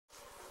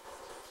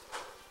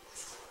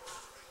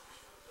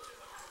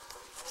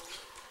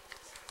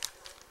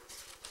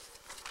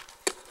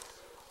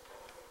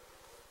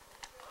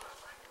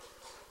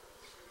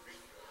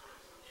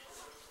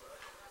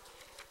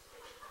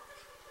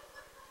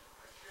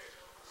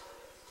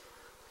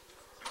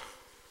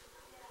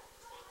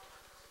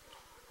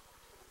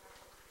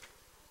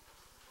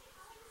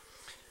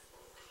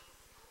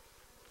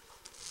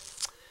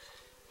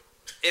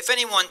If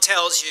anyone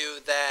tells you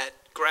that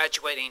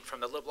graduating from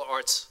the Liberal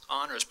Arts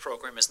Honors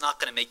Program is not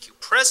going to make you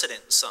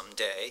president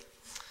someday,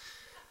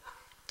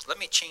 let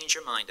me change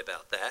your mind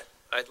about that.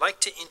 I'd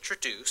like to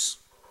introduce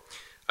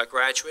a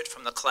graduate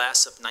from the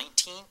class of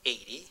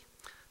 1980,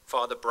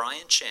 Father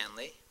Brian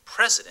Shanley,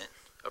 president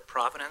of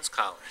Providence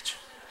College.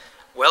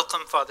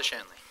 Welcome, Father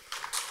Shanley.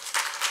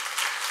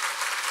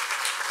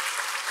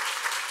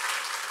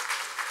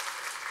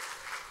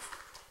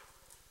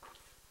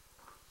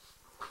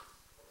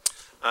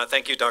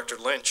 Thank you, Dr.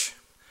 Lynch.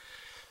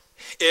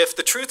 If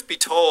the truth be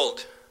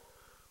told,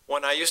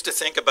 when I used to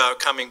think about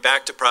coming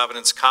back to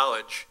Providence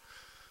College,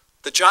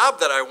 the job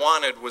that I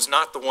wanted was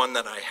not the one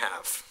that I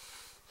have.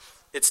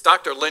 It's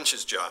Dr.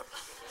 Lynch's job.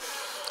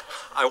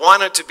 I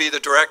wanted to be the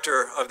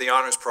director of the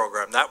honors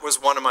program. That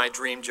was one of my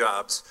dream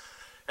jobs.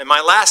 And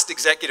my last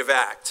executive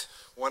act,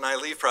 when I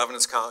leave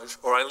Providence College,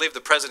 or I leave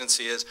the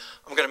presidency, is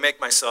I'm going to make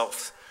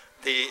myself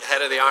the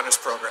head of the honors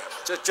program,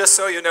 just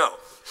so you know.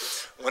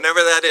 Whenever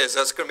that is,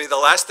 that's going to be the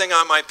last thing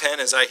on my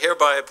pen is I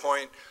hereby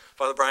appoint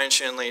Father Brian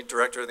Shanley,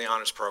 director of the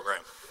honors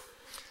program.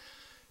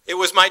 It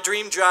was my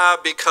dream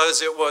job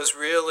because it was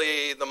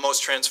really the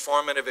most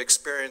transformative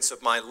experience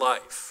of my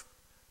life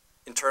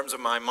in terms of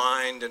my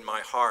mind and my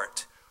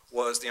heart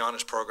was the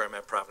honors program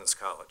at Providence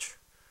College.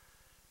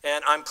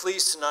 And I'm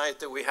pleased tonight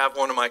that we have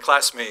one of my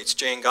classmates,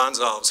 Jane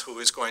Gonsalves, who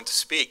is going to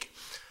speak.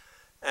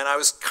 And I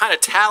was kind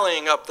of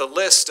tallying up the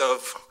list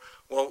of,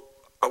 well,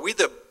 are we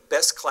the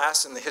best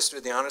class in the history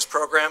of the honors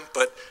program?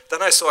 But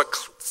then I saw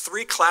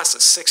 3 class of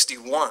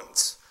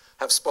 61s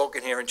have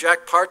spoken here, and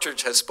Jack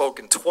Partridge has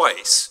spoken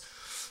twice.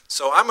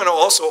 So I'm going to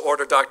also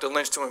order Dr.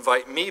 Lynch to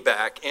invite me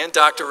back and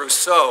Dr.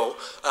 Rousseau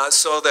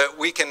so that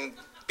we can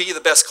be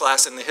the best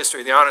class in the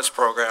history of the honors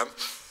program.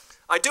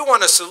 I do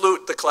want to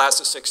salute the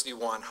class of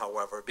 61,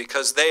 however,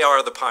 because they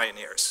are the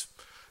pioneers.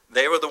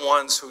 They were the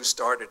ones who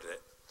started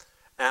it.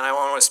 And I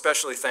want to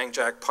especially thank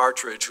Jack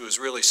Partridge, who has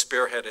really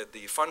spearheaded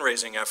the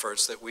fundraising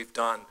efforts that we've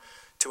done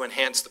to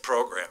enhance the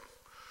program.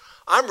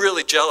 I'm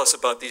really jealous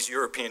about these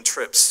European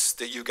trips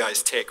that you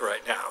guys take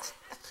right now.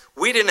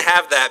 We didn't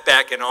have that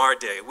back in our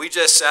day. We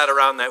just sat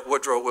around that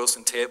Woodrow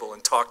Wilson table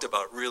and talked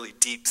about really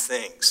deep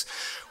things.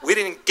 We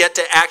didn't get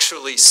to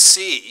actually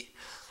see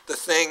the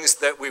things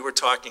that we were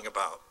talking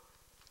about.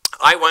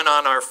 I went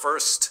on our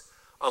first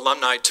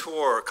alumni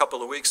tour a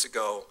couple of weeks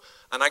ago,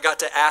 and I got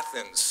to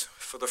Athens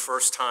for the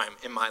first time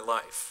in my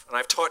life. And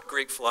I've taught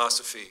Greek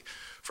philosophy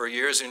for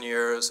years and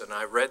years, and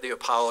I read the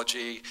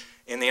Apology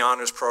in the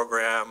honors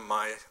program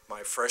my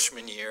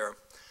freshman year.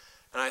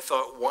 And I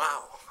thought,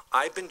 wow,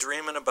 I've been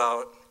dreaming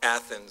about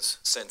Athens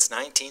since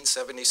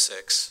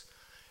 1976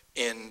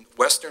 in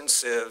Western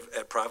Civ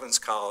at Providence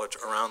College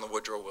around the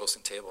Woodrow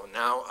Wilson table, and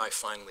now I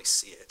finally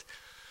see it.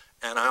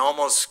 And I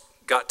almost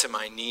got to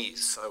my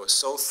knees. I was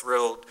so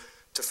thrilled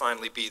to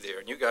finally be there,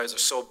 and you guys are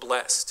so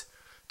blessed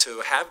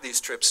to have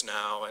these trips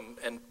now,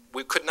 and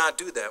we could not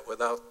do that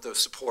without the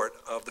support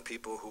of the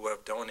people who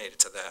have donated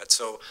to that.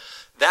 So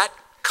that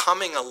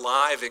coming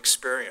alive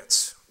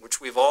experience, which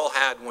we've all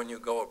had when you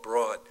go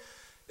abroad,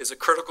 is a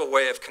critical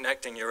way of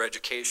connecting your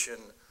education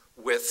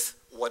with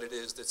what it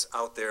is that's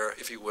out there,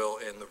 if you will,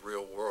 in the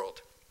real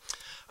world.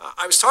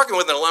 I was talking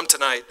with an alum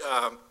tonight,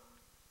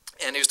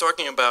 and he was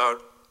talking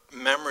about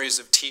memories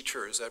of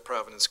teachers at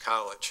Providence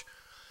College.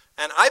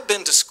 And I've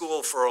been to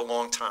school for a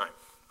long time.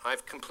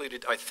 I've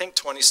completed, I think,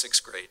 26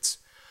 grades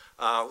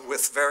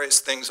with various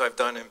things I've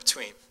done in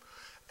between.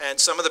 And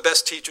some of the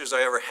best teachers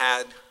I ever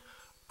had,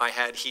 I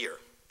had here.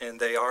 And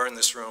they are in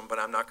this room, but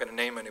I'm not going to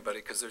name anybody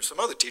because there's some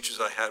other teachers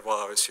I had while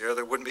I was here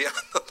that wouldn't be on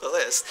the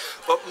list.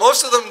 But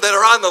most of them that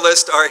are on the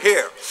list are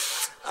here.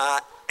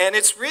 And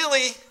it's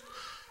really,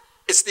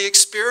 it's the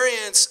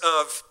experience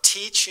of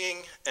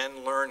teaching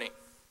and learning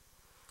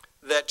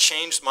that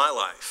changed my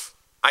life.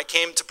 I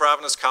came to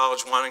Providence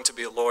College wanting to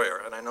be a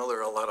lawyer, and I know there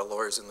are a lot of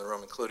lawyers in the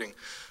room, including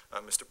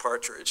Mr.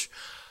 Partridge.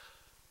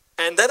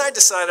 And then I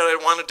decided I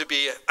wanted to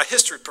be a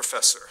history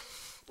professor,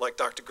 like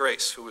Dr.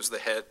 Grace, who was the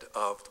head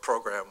of the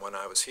program when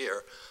I was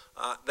here.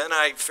 Then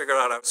I figured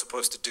out I was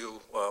supposed to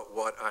do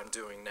what I'm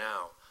doing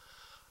now.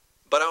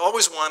 But I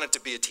always wanted to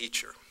be a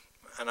teacher,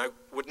 and I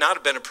would not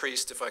have been a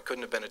priest if I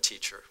couldn't have been a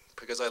teacher,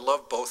 because I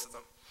love both of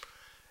them.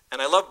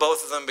 And I love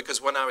both of them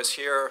because when I was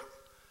here,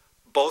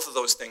 both of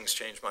those things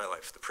changed my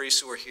life, the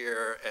priests who were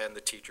here and the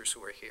teachers who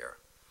were here.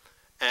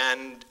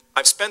 And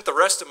I've spent the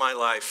rest of my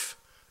life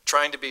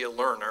trying to be a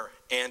learner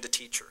and a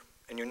teacher.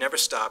 And you never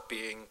stop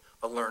being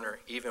a learner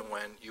even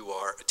when you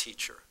are a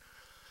teacher.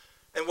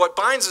 And what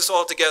binds us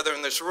all together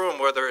in this room,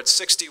 whether it's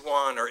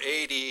 61 or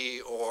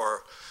 80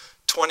 or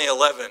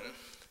 2011,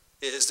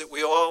 is that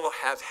we all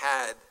have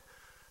had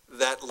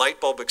that light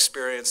bulb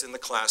experience in the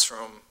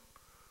classroom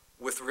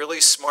with really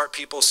smart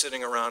people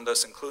sitting around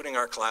us, including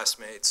our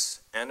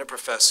classmates and a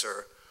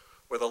professor,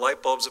 where the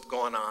light bulbs have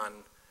gone on,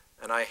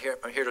 and I'm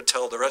here to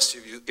tell the rest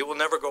of you, it will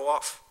never go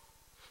off.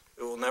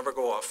 It will never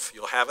go off.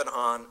 You'll have it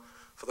on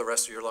for the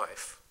rest of your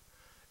life.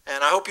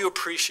 And I hope you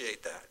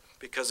appreciate that,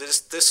 because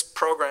this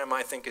program,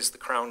 I think, is the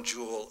crown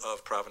jewel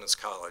of Providence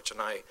College,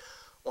 and I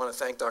I want to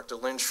thank Dr.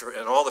 Lynch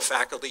and all the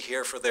faculty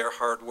here for their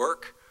hard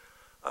work.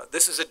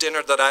 This is a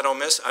dinner that I don't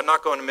miss. I'm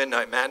not going to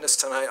Midnight Madness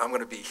tonight. I'm going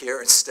to be here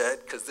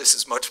instead because this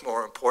is much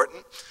more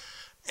important.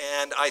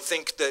 And I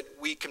think that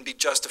we can be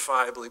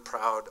justifiably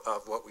proud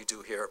of what we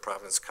do here at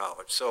Providence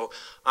College. So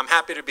I'm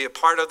happy to be a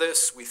part of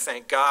this. We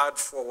thank God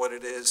for what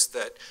it is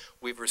that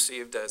we've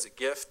received as a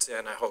gift,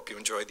 and I hope you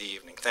enjoy the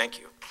evening. Thank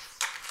you.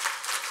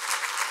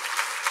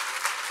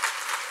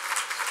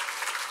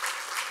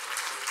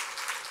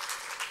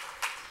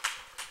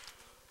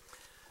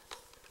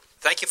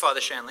 Thank you, Father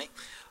Shanley.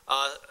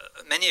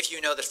 Many of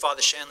you know that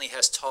Father Shanley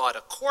has taught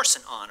a course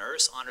in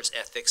honors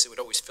ethics. It would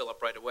always fill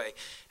up right away.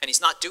 And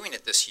he's not doing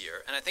it this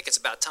year. And I think it's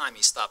about time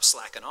he stopped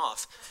slacking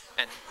off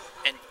and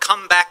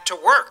come back to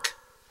work.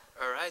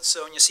 All right?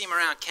 So when you see him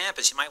around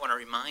campus, you might want to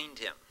remind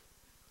him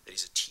that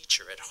he's a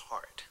teacher at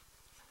heart.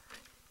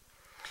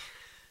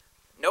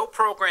 No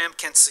program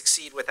can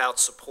succeed without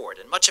support,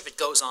 and much of it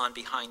goes on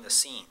behind the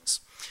scenes.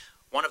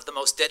 One of the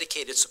most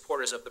dedicated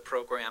supporters of the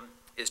program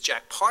is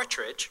Jack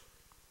Partridge,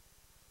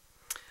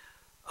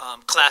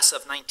 class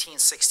of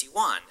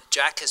 1961.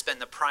 Jack has been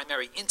the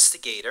primary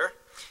instigator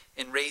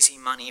in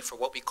raising money for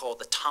what we call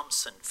the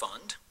Thomson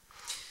Fund.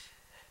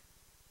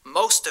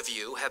 Most of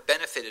you have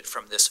benefited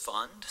from this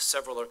fund.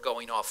 Several are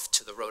going off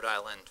to the Rhode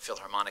Island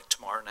Philharmonic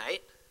tomorrow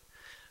night.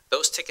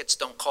 Those tickets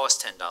don't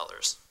cost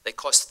 $10. They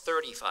cost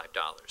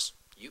 $35.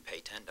 You pay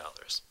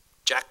 $10.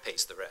 Jack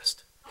pays the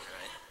rest. All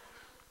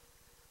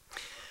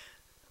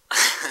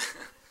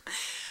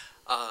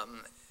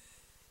right?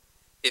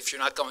 If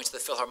you're not going to the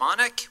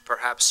Philharmonic,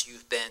 perhaps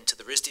you've been to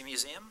the RISD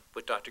Museum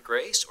with Dr.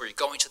 Grace, or you're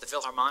going to the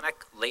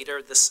Philharmonic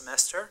later this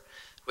semester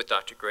with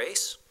Dr.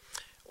 Grace,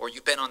 or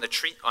you've been on the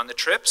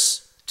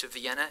trips to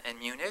Vienna and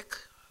Munich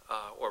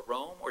or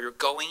Rome, or you're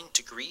going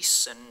to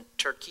Greece and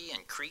Turkey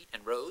and Crete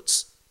and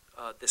Rhodes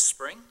this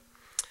spring.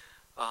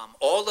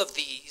 All of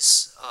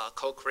these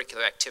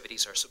co-curricular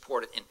activities are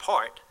supported in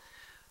part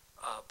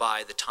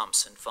by the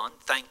Thomson Fund,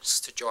 thanks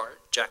to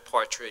Jack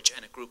Partridge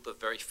and a group of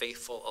very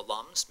faithful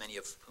alums, many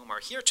of whom are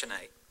here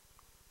tonight.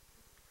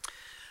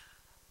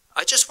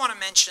 I just want to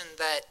mention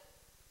that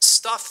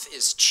stuff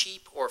is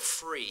cheap or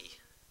free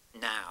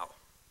now,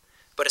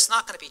 but it's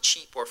not going to be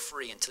cheap or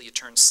free until you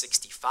turn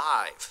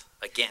 65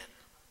 again.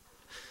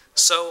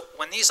 So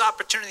when these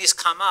opportunities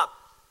come up,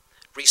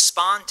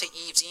 respond to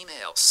Eve's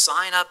email,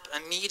 sign up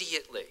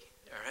immediately.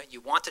 All right?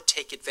 You want to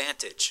take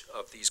advantage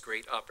of these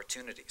great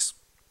opportunities.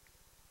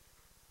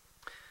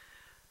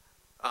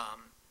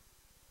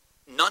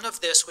 None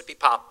of this would be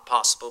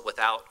possible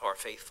without our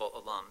faithful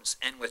alums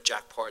and with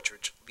Jack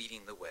Partridge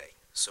leading the way.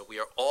 So we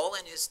are all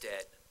in his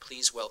debt.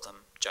 Please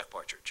welcome Jack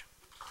Partridge.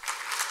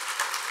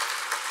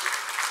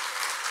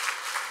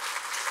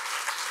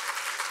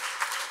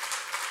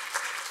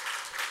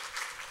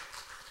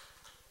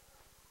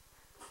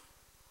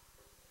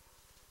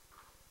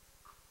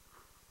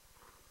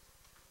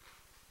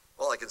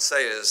 All I can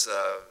say is,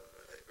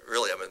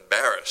 really, I'm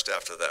embarrassed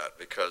after that,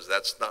 because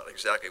that's not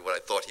exactly what I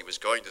thought he was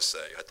going to say.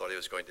 I thought he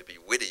was going to be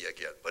witty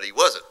again, but he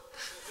wasn't.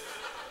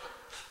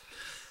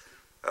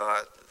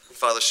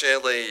 Father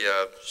Shanley,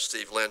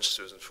 Steve Lynch,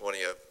 Susan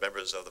Fornia,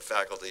 members of the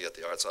faculty at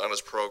the Arts Honors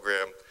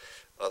Program,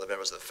 other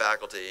members of the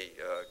faculty,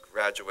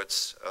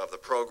 graduates of the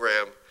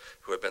program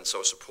who have been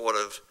so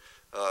supportive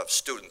of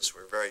students.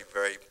 We're very,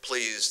 very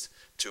pleased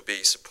to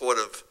be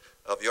supportive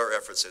of your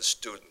efforts as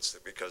students,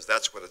 because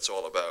that's what it's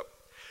all about.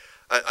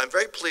 I'm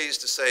very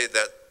pleased to say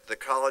that the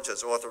college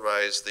has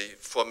authorized the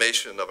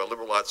formation of a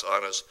Liberal Arts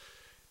Honors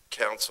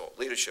Council,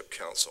 Leadership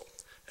Council.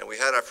 And we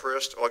had our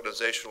first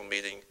organizational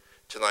meeting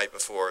tonight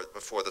before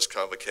this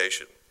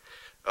convocation.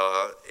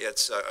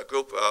 It's a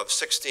group of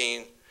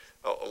 16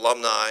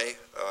 alumni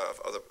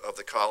of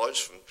the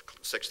college from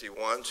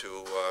 61 to,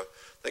 I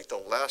think the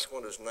last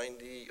one is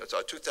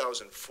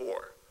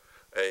 2004.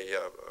 A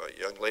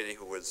young lady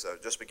who was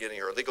just beginning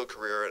her legal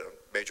career at a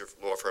major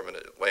law firm in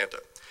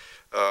Atlanta.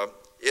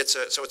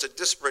 So it's a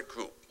disparate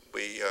group.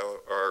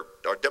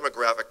 Our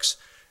demographics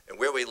and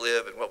where we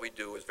live and what we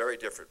do is very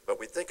different, but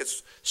we think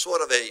it's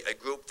sort of a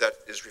group that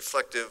is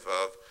reflective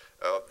of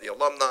the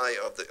alumni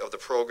of the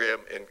program,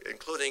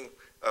 including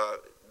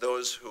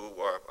those who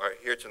are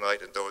here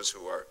tonight and those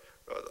who are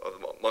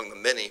among the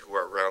many who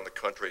are around the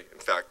country, in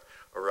fact,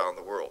 around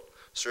the world,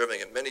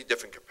 serving in many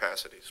different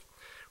capacities.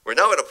 We're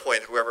now at a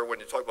point, however, when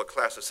you talk about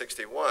class of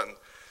 61,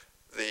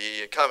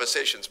 the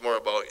conversation's more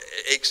about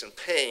aches and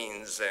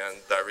pains and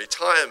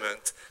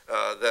retirement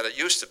than it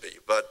used to be.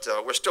 But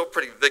we're still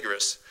pretty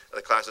vigorous at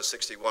the class of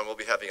 61. We'll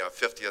be having our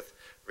 50th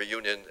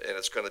reunion, and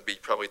it's going to be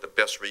probably the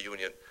best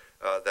reunion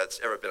that's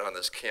ever been on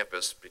this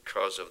campus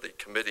because of the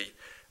committee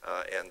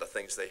and the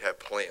things they have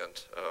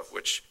planned,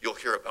 which you'll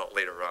hear about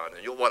later on.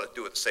 And you'll want to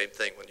do the same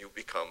thing when you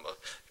become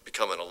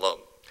an alum.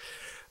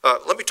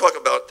 Let me talk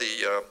about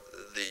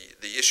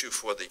the issues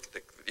for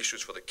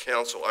the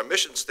council. Our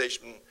mission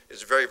statement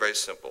is very, very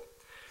simple.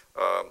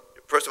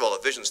 First of all,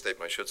 a vision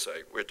statement, I should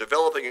say. We're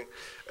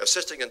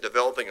assisting in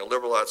developing a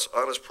liberal arts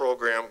honors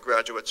program,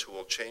 graduates who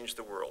will change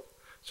the world.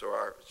 So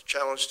our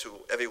challenge to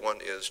everyone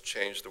is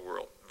change the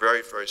world.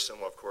 Very, very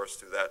similar, of course,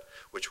 to that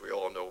which we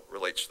all know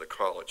relates to the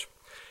college.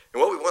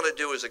 And what we want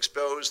to do is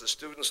expose the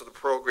students of the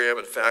program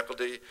and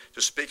faculty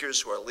to speakers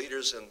who are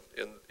leaders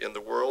in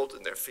the world,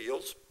 in their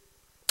fields.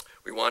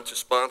 We want to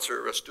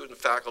sponsor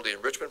student-faculty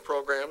enrichment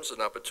programs and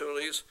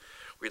opportunities.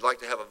 We'd like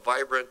to have a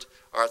vibrant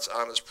Arts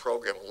Honors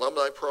Program,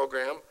 alumni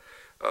program,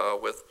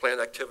 with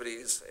planned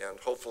activities, and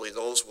hopefully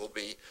those will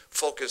be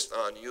focused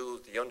on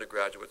you, the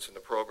undergraduates in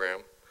the program.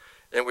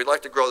 And we'd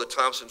like to grow the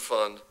Thomson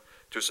Fund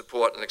to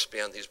support and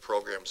expand these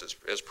programs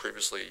as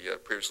previously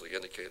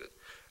indicated.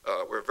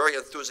 We're a very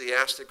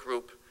enthusiastic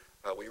group.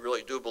 We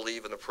really do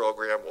believe in the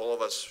program. All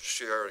of us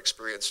share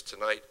experience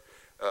tonight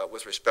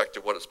with respect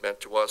to what it's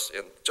meant to us.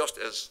 And just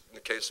as in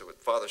the case of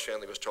what Father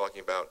Shanley was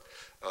talking about,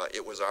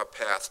 it was our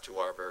path to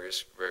our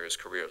various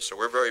careers. So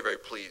we're very, very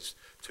pleased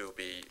to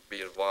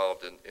be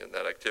involved in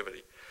that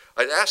activity.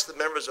 I'd ask the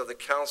members of the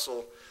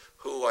council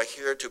who are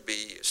here to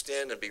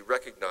stand and be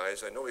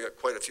recognized. I know we got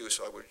quite a few,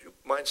 so would you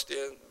mind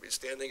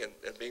standing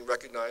and being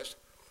recognized?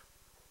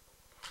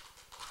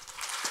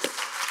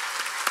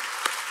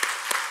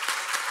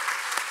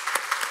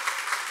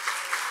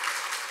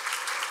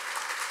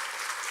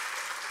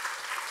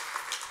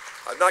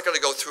 I'm not going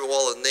to go through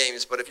all the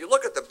names, but if you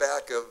look at the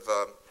back of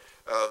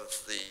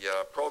the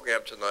program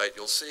tonight,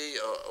 you'll see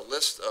a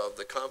list of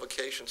the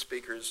convocation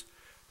speakers.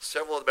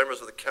 Several of the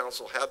members of the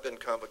council have been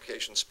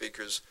convocation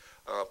speakers,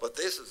 but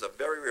this is a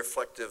very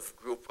reflective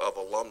group of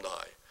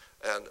alumni,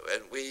 and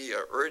we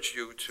urge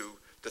you to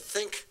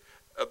think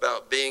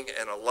about being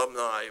an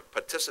alumni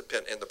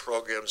participant in the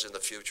programs in the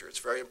future. It's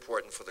very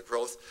important for the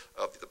growth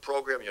of the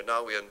program you're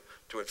now in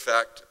to, in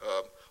fact,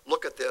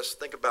 look at this,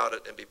 think about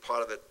it, and be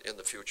part of it in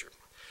the future.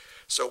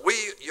 So we,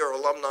 your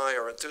alumni,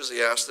 are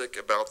enthusiastic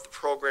about the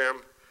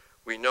program.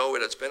 We know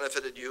it has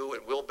benefited you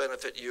and will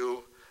benefit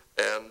you,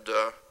 and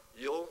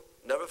you'll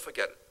never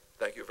forget it.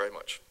 Thank you very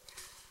much.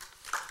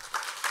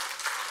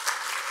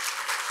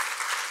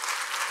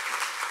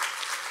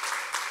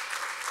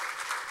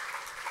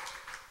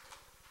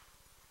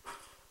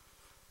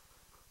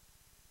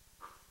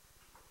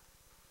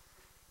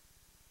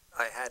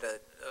 I had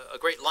a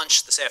great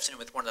lunch this afternoon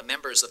with one of the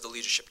members of the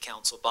Leadership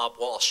Council, Bob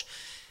Walsh,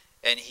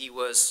 and he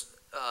was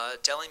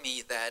telling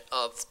me that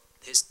of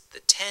the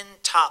 10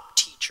 top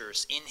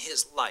teachers in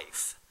his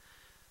life,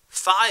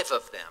 5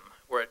 of them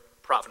were at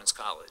Providence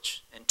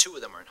College, and 2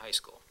 of them were in high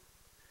school.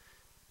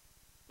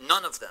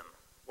 None of them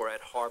were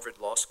at Harvard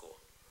Law School.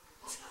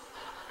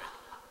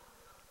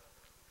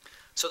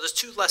 So there's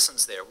 2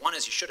 lessons there. One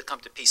is you should have come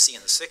to PC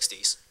in the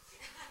 60s,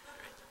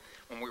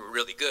 when we were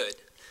really good.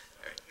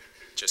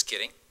 Just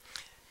kidding.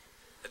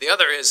 The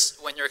other is,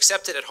 when you're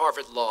accepted at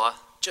Harvard Law,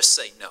 just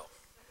say no.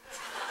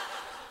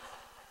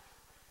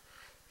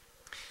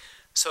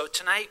 So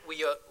tonight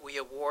we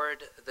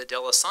award the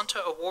Delasanta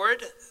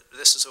Award.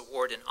 This is an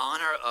award in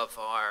honor of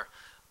our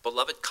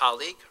beloved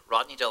colleague,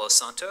 Rodney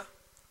Delasanta,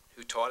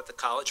 who taught at the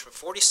college for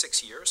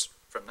 46 years,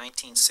 from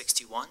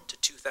 1961 to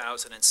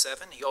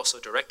 2007. He also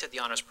directed the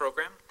honors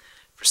program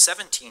for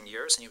 17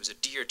 years, and he was a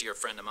dear, dear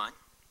friend of mine.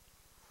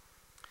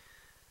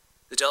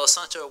 The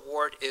Delasanta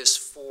Award is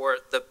for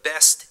the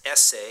best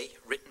essay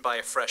written by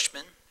a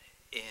freshman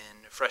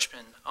in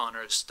Freshman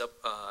Honors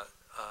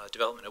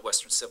Development of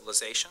Western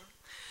Civilization.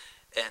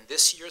 And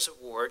this year's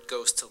award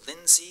goes to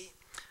Lindsay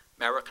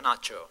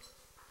Maracanacho.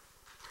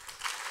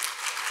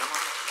 Come on.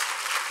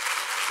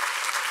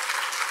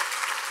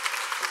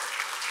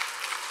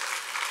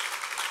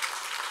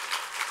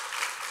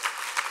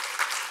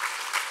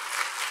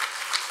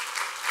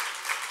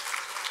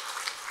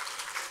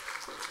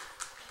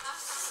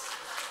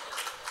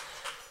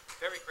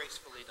 Very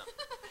gracefully done.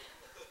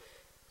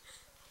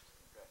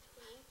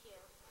 Thank you.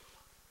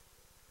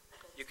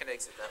 You can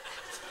exit that.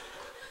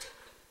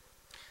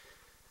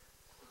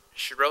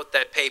 She wrote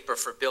that paper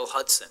for Bill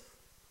Hudson,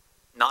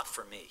 not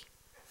for me.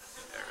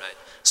 All right.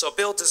 So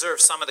Bill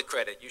deserves some of the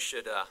credit. You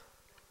should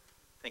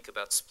think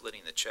about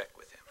splitting the check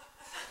with him.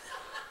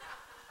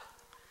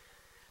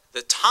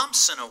 The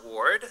Thomson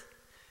Award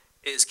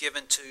is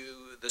given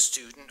to the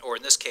student, or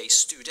in this case,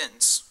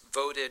 students,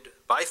 voted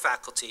by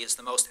faculty as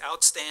the most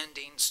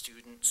outstanding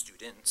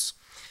students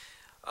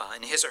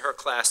in his or her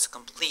class to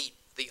complete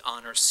the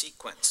honor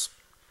sequence.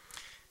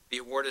 The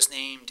award is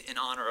named in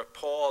honor of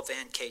Paul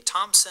Van K.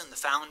 Thomson, the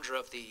founder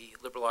of the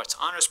Liberal Arts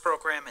Honors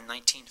Program in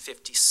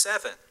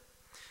 1957.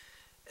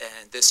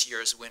 And this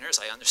year's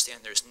winners, I understand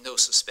there's no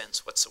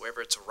suspense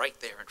whatsoever. It's right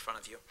there in front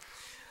of you.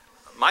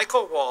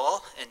 Michael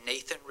Wall and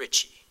Nathan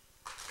Ritchie.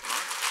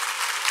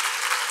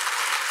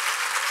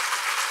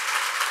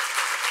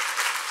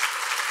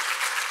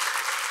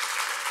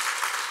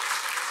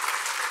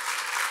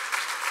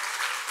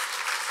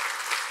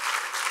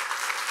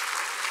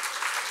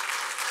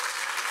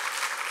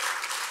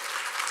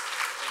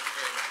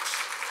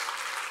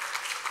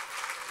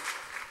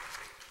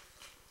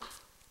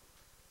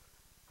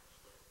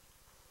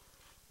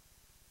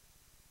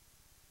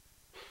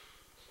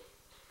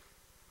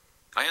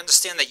 I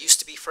understand they used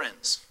to be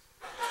friends.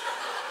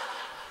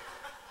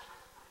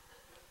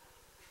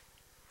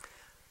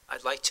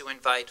 I'd like to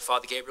invite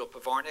Father Gabriel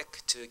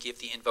Pavarnik to give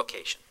the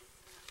invocation.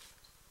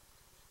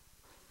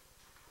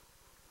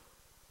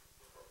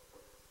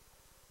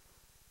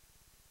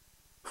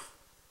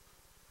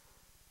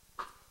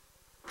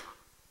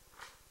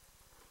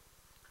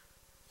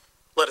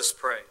 Let us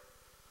pray.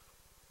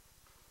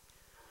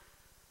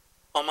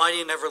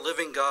 Almighty and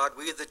ever-living God,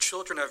 we, the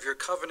children of your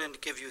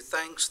covenant, give you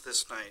thanks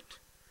this night.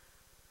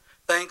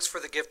 Thanks for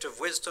the gift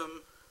of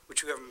wisdom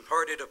which you have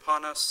imparted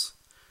upon us,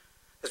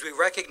 as we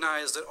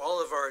recognize that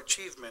all of our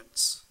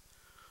achievements,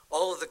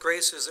 all of the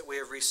graces that we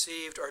have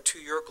received are to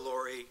your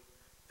glory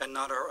and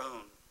not our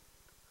own.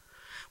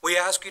 We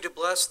ask you to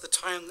bless the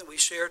time that we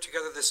share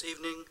together this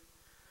evening,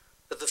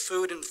 that the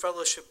food and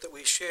fellowship that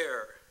we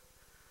share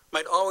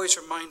might always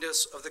remind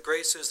us of the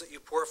graces that you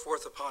pour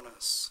forth upon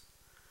us.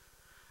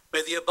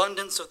 May the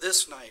abundance of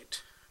this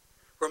night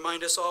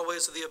remind us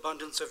always of the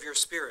abundance of your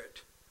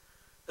Spirit,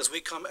 as we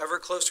come ever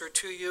closer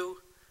to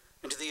you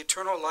and to the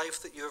eternal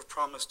life that you have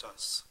promised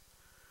us.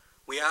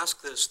 We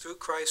ask this through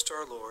Christ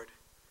our Lord.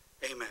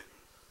 Amen.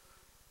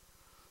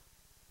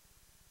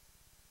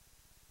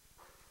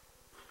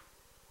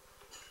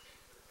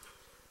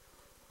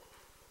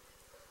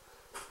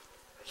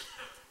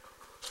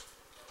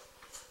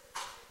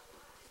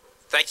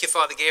 Thank you,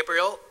 Father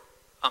Gabriel.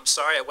 I'm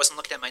sorry I wasn't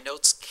looking at my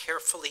notes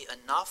carefully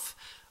enough.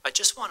 I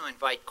just want to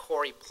invite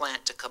Corey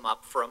Plant to come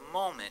up for a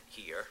moment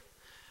here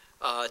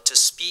to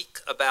speak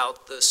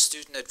about the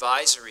Student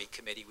Advisory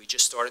Committee we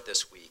just started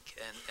this week.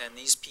 And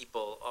these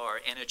people are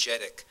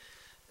energetic.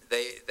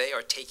 They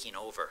are taking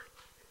over.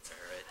 All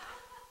right.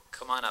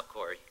 Come on up,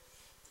 Corey.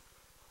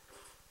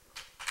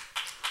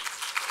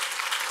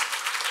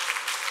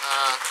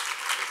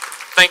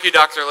 Thank you,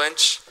 Dr.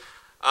 Lynch.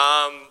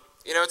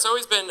 You know, it's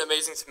always been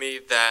amazing to me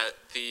that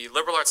the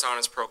Liberal Arts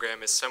Honors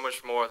Program is so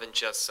much more than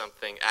just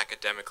something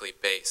academically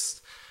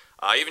based.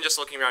 Even just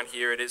looking around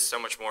here, it is so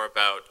much more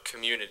about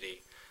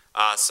community.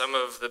 Some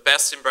of the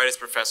best and brightest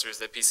professors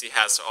that PC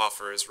has to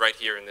offer is right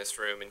here in this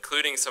room,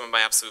 including some of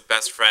my absolute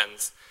best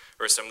friends,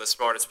 who are some of the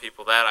smartest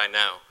people that I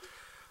know.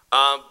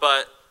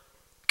 But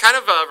kind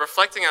of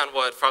reflecting on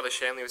what Father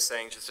Shanley was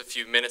saying just a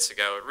few minutes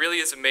ago, it really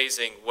is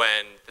amazing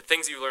when the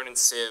things you learn in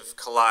Civ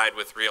collide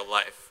with real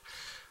life.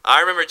 I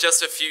remember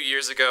just a few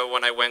years ago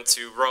when I went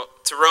to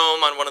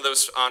Rome on one of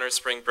those honors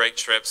spring break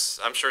trips.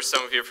 I'm sure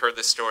some of you have heard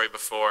this story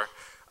before.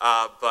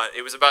 But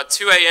it was about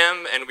 2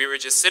 a.m. and we were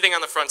just sitting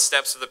on the front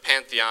steps of the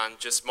Pantheon,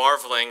 just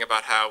marveling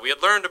about how we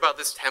had learned about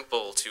this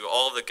temple to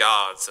all the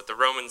gods that the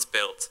Romans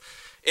built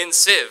in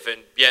Civ,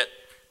 and yet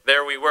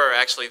there we were,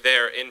 actually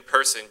there in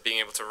person, being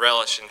able to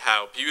relish in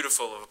how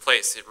beautiful of a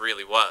place it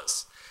really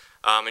was.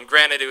 And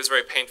granted, it was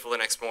very painful the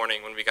next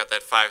morning when we got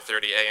that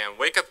 5:30 a.m.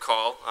 wake-up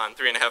call on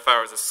 3.5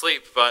 hours of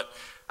sleep, but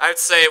I would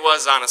say it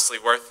was honestly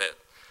worth it.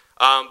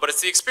 But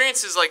it's the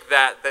experiences like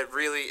that that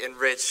really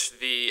enrich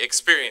the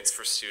experience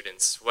for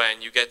students,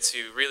 when you get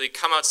to really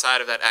come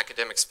outside of that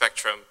academic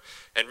spectrum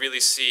and really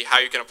see how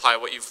you can apply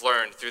what you've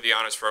learned through the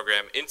honors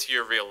program into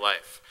your real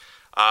life.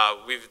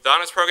 The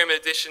honors program, in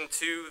addition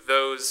to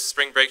those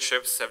spring break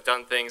trips, have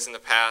done things in the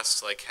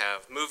past, like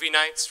have movie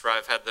nights, where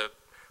I've had the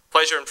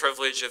pleasure and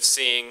privilege of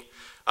seeing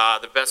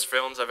the best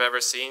films I've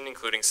ever seen,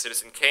 including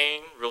Citizen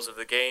Kane, Rules of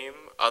the Game,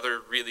 other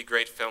really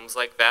great films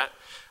like that.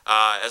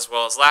 As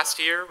well as last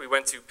year, we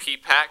went to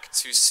PPAC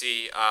to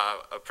see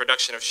a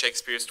production of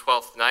Shakespeare's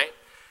Twelfth Night.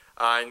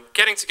 And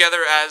getting together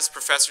as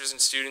professors and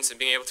students and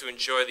being able to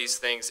enjoy these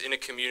things in a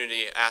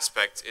community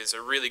aspect is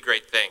a really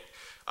great thing,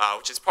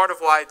 which is part of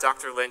why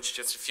Dr. Lynch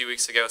just a few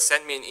weeks ago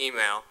sent me an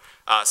email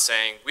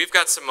saying, we've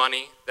got some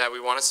money that we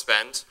want to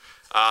spend,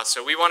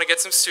 so we want to get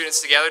some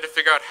students together to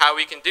figure out how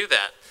we can do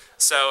that.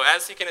 So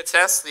as he can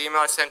attest, the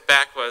email I sent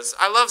back was,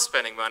 I love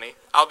spending money.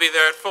 I'll be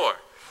there at 4.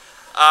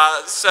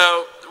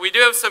 So we do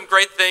have some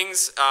great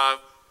things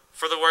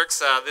for the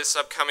works this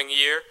upcoming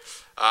year.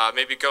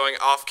 Maybe going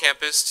off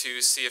campus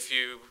to see a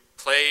few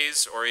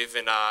plays, or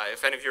even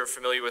if any of you are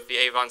familiar with the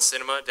Avon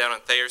Cinema down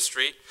on Thayer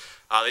Street.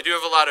 They do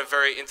have a lot of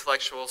very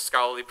intellectual,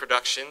 scholarly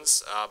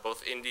productions,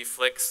 both indie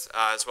flicks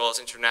as well as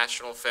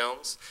international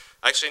films.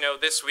 I actually know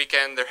this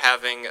weekend they're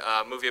having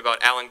a movie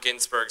about Allen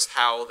Ginsberg's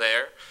Howl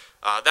there.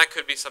 That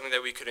could be something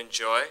that we could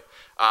enjoy.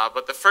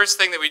 But the first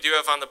thing that we do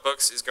have on the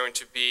books is going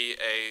to be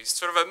a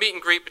sort of a meet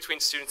and greet between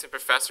students and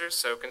professors.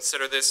 So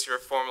consider this your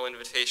formal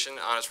invitation,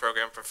 honors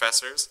program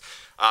professors,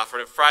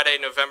 for Friday,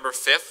 November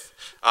 5th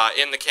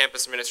in the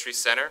Campus Ministry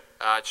Center.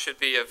 It should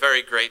be a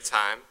very great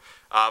time.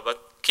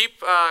 But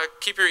keep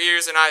your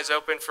ears and eyes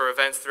open for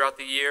events throughout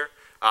the year.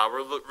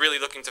 We're really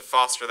looking to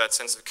foster that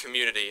sense of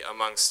community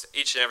amongst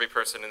each and every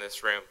person in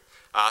this room.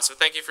 So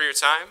thank you for your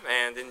time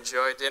and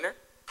enjoy dinner.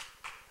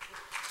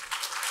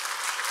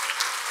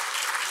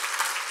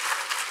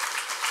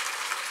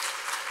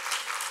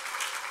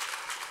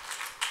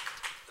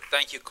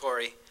 Thank you,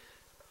 Corey.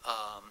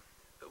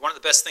 One of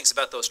the best things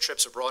about those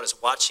trips abroad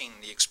is watching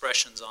the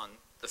expressions on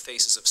the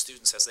faces of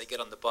students as they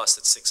get on the bus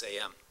at 6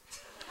 a.m.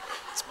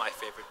 It's my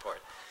favorite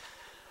part.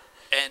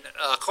 And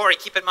Corey,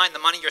 keep in mind the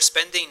money you're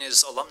spending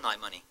is alumni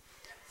money.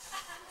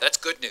 That's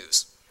good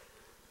news.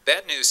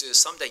 Bad news is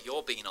someday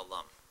you'll be an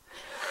alum.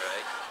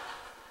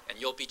 and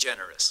you'll be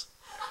generous.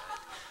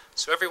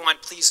 So everyone,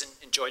 please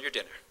enjoy your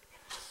dinner.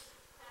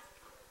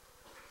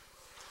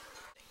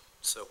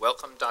 So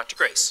welcome, Dr.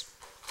 Grace.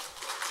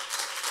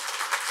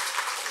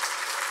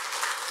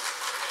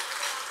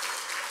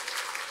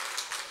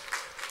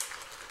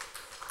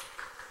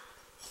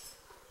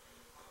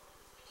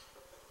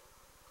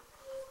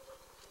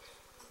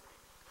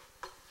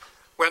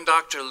 When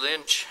Dr.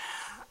 Lynch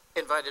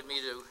invited me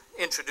to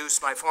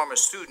introduce my former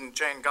student,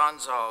 Jane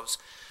Gonsalves,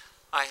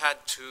 I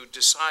had to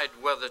decide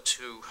whether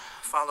to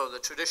follow the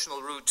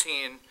traditional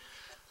routine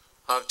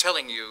of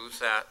telling you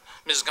that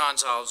Ms.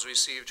 Gonsalves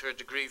received her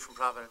degree from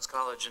Providence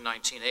College in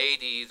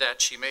 1980,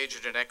 that she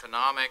majored in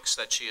economics,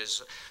 that she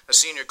is a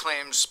senior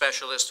claims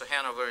specialist for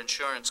Hanover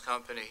Insurance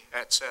Company,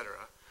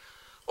 etc.,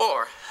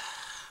 or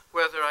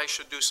whether I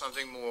should do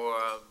something more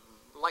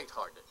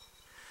lighthearted.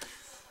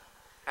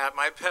 At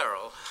my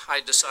peril,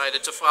 I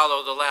decided to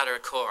follow the latter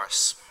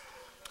course.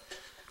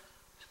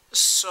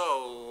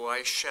 So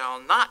I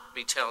shall not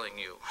be telling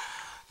you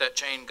that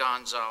Jane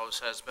Gonsalves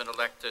has been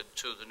elected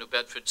to the New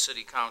Bedford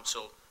City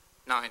Council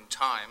 9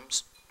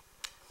 times,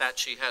 that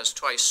she has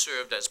twice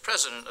served as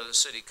president of the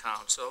City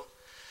Council,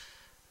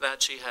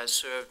 that she has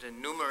served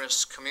in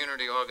numerous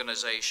community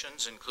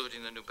organizations,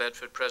 including the New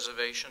Bedford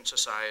Preservation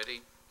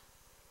Society,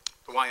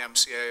 the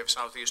YMCA of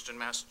Southeastern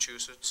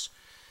Massachusetts,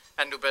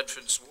 and New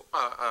Bedford's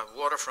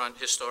Waterfront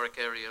Historic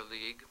Area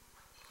League,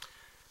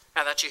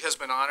 and that she has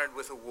been honored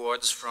with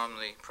awards from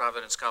the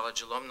Providence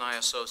College Alumni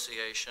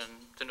Association,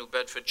 the New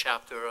Bedford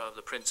chapter of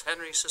the Prince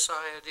Henry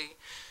Society,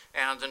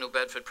 and the New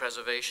Bedford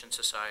Preservation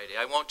Society.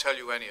 I won't tell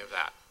you any of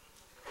that.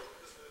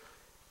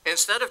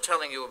 Instead of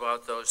telling you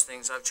about those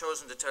things, I've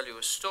chosen to tell you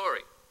a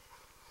story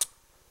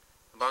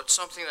about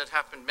something that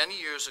happened many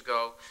years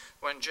ago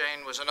when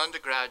Jane was an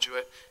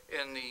undergraduate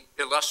in the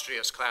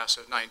illustrious class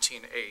of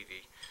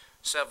 1980.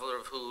 Several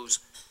of whose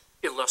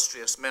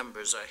illustrious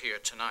members are here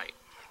tonight.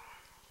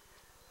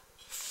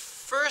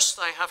 First,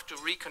 I have to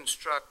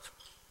reconstruct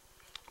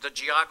the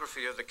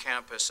geography of the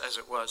campus as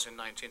it was in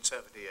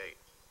 1978.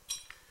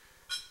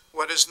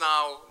 What is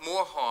now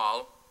Moore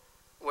Hall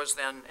was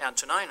then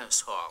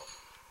Antoninus Hall.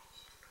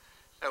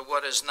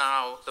 What is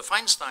now the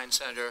Feinstein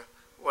Center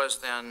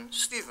was then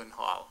Stephen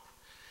Hall.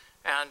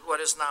 And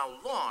what is now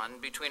lawn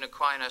between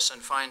Aquinas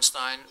and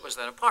Feinstein was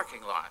then a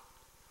parking lot.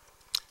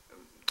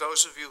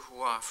 Those of you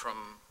who are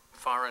from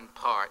foreign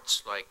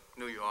parts like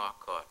New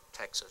York or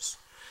Texas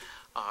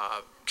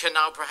can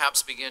now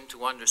perhaps begin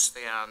to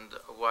understand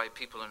why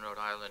people in Rhode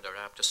Island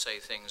are apt to say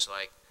things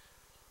like,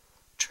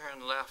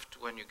 turn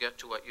left when you get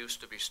to what used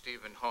to be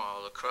Stephen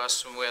Hall,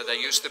 across from where there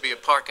used to be a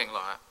parking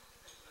lot.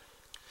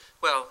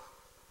 Well,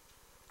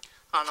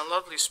 on a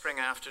lovely spring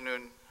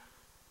afternoon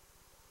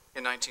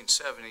in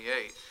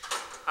 1978,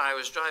 I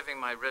was driving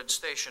my red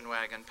station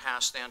wagon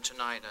past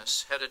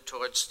Antoninus, headed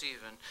towards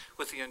Stephen,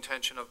 with the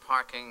intention of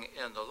parking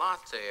in the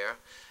lot there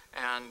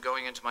and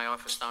going into my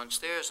office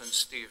downstairs in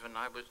Stephen.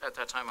 At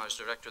that time, I was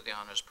director of the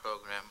honors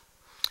program.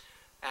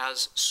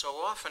 As so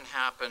often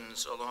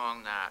happens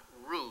along that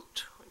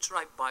route, it's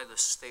right by the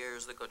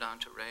stairs that go down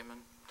to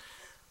Raymond,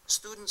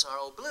 students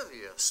are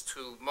oblivious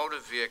to motor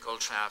vehicle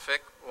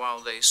traffic while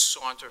they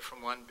saunter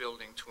from one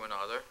building to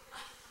another.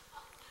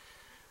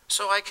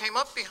 So I came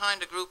up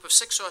behind a group of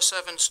 6 or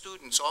 7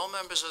 students, all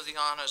members of the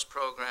honors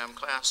program,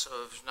 class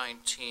of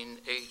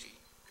 1980,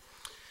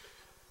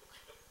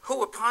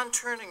 who, upon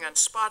turning and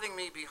spotting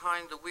me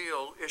behind the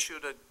wheel,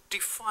 issued a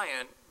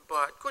defiant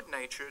but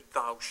good-natured,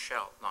 "Thou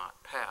shalt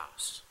not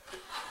pass."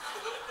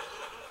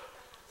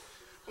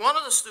 One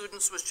of the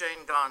students was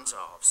Jane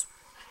Gonsalves.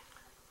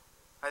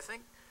 I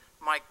think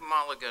Mike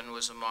Mulligan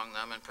was among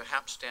them, and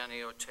perhaps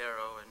Danny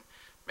Otero, and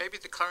maybe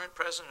the current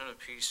president of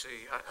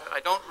PC.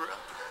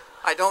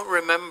 I don't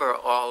remember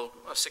all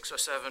 6 or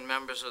 7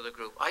 members of the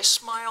group. I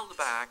smiled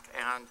back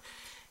and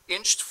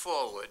inched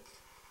forward.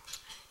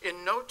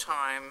 In no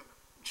time,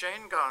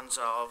 Jane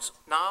Gonsalves,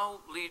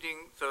 now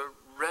leading the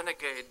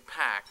renegade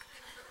pack,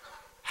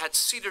 had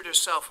seated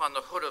herself on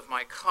the hood of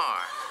my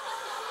car,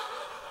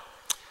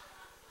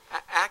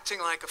 acting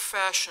like a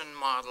fashion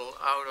model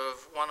out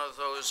of one of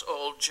those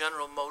old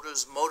General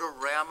Motors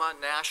Motorama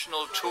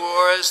national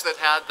tours that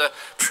had the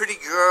pretty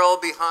girl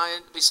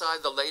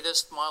beside the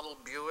latest model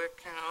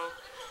Buick, you know.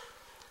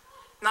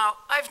 Now,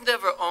 I've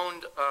never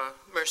owned a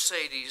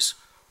Mercedes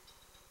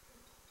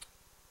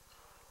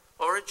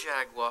or a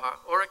Jaguar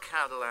or a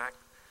Cadillac,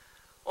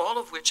 all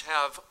of which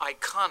have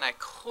iconic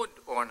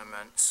hood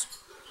ornaments.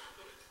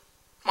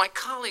 My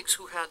colleagues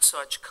who had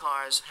such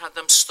cars had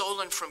them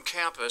stolen from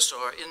campus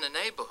or in the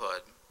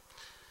neighborhood.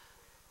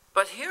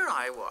 But here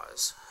I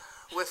was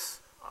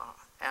with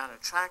an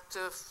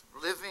attractive,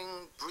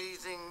 living,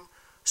 breathing,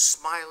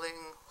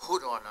 smiling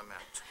hood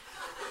ornament.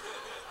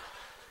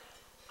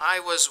 I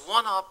was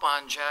one up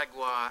on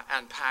Jaguar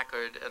and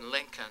Packard and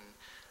Lincoln.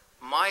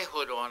 My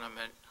hood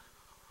ornament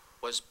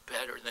was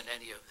better than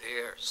any of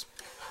theirs.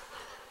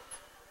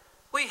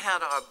 We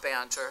had our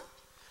banter.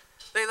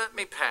 They let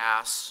me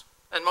pass,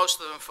 and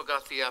most of them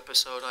forgot the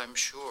episode, I'm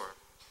sure.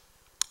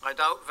 I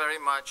doubt very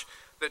much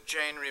that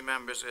Jane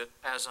remembers it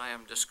as I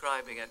am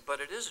describing it,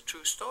 but it is a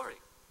true story.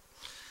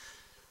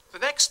 The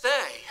next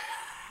day,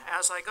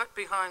 as I got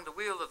behind the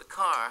wheel of the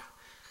car,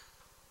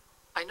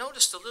 I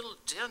noticed a little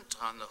dent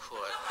on the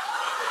hood.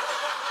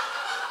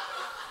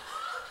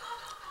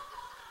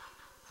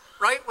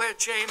 Right where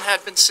Jane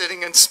had been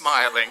sitting and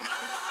smiling.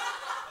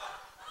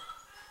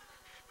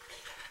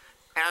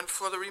 And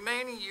for the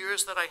remaining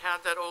years that I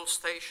had that old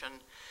station,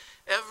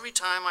 every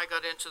time I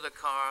got into the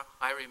car,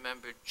 I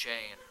remembered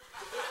Jane.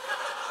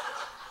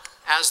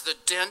 As the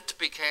dent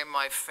became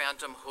my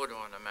phantom hood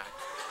ornament.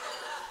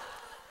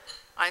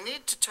 I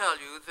need to tell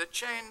you that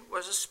Jane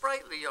was a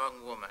sprightly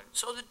young woman,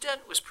 so the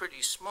dent was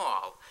pretty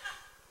small.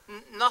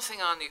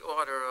 Nothing on the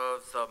order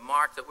of the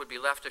mark that would be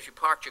left if you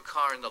parked your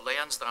car in the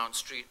Lansdowne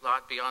Street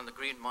lot beyond the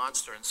Green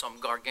Monster and some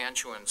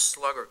gargantuan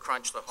slugger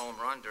crunched the home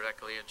run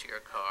directly into your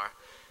car,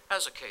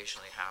 as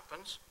occasionally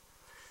happens.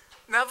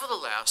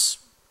 Nevertheless,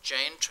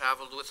 Jane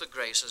traveled with the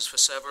Graces for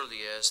several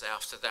years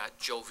after that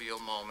jovial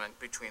moment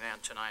between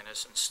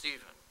Antoninus and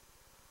Stephen.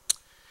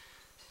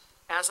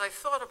 As I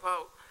thought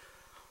about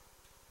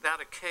that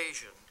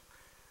occasion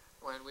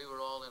when we were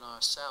all in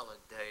our salad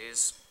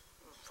days,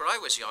 for I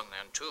was young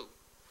then too,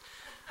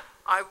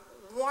 I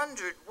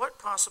wondered what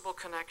possible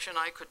connection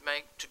I could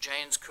make to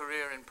Jane's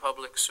career in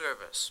public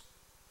service,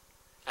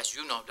 as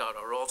you no doubt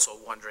are also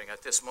wondering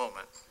at this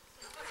moment.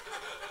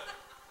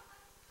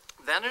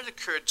 Then it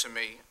occurred to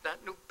me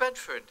that New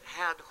Bedford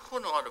had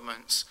hood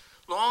ornaments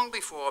long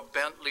before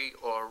Bentley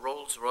or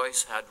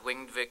Rolls-Royce had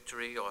Winged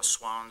Victory or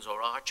Swans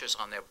or Archers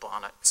on their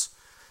bonnets.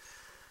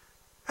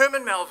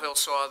 Herman Melville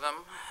saw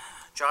them,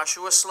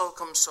 Joshua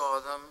Slocum saw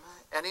them,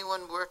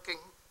 anyone working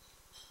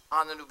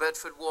on the New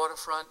Bedford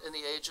waterfront in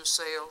the Age of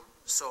Sail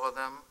saw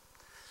them.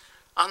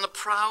 On the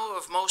prow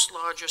of most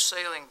larger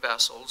sailing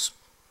vessels,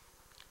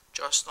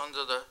 just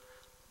under the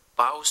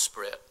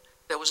bowsprit,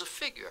 there was a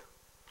figure,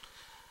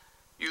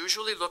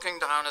 usually looking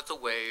down at the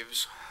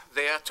waves,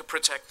 there to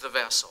protect the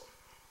vessel.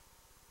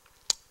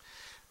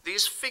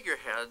 These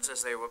figureheads,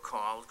 as they were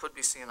called, could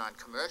be seen on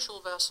commercial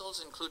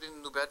vessels,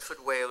 including New Bedford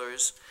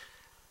whalers,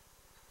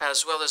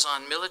 as well as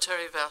on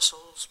military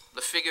vessels.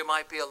 The figure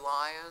might be a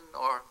lion,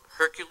 or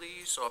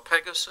Hercules, or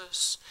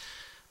Pegasus,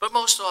 but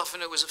most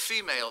often it was a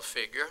female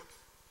figure.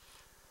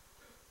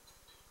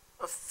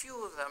 A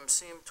few of them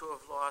seem to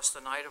have lost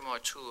an item or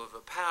two of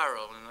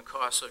apparel in the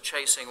course of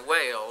chasing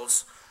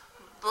whales,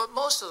 but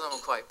most of them are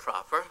quite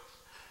proper.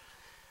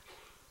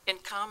 In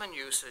common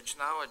usage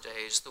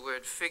nowadays, the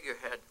word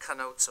figurehead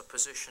connotes a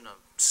position of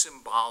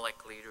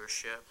symbolic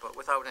leadership, but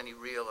without any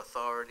real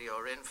authority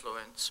or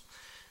influence.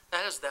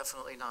 That is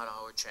definitely not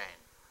our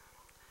Jane.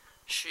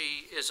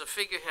 She is a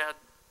figurehead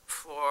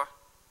for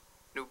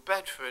New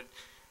Bedford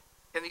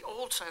in the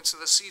old sense of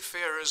the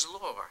seafarer's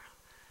lore.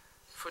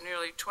 For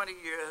nearly 20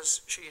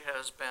 years, she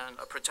has been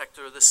a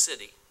protector of the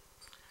city,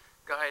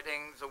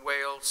 guiding the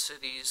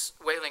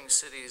whaling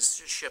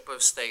city's ship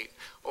of state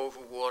over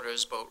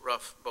waters both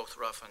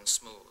rough and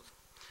smooth.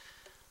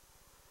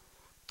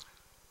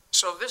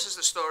 So this is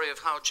the story of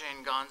how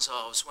Jane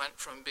Gonsalves went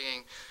from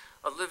being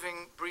a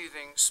living,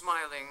 breathing,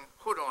 smiling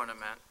hood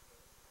ornament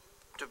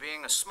to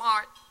being a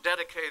smart,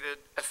 dedicated,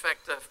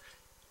 effective,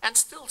 and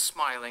still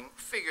smiling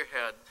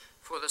figurehead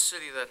for the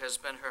city that has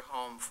been her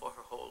home for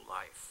her whole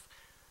life.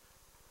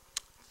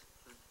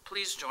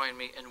 Please join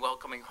me in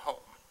welcoming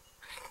home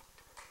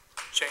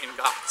Jane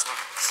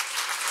Gonsalves.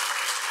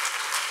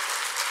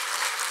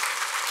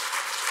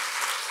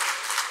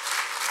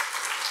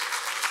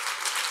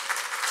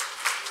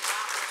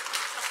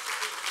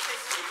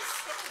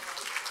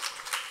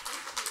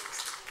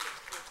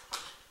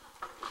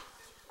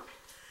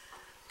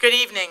 Good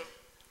evening.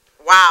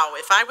 Wow,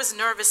 if I was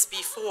nervous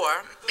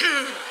before,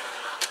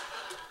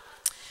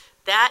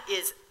 that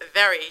is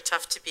very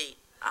tough to beat.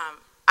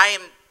 I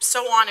am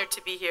so honored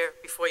to be here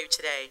before you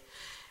today.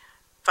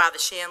 Father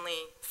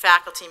Shanley,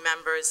 faculty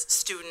members,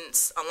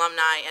 students,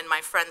 alumni, and my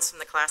friends from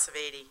the class of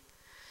 '80.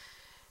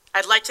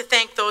 I'd like to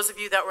thank those of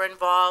you that were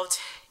involved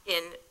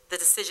in the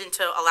decision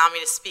to allow me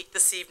to speak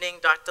this evening.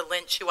 Dr.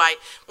 Lynch, who I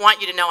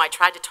want you to know I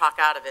tried to talk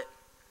out of it.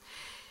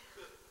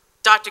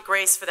 Dr.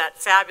 Grace, for that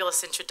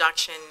fabulous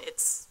introduction.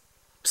 It's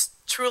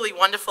truly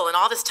wonderful. And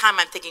all this time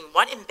I'm thinking,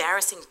 what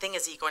embarrassing thing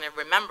is he going to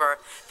remember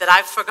that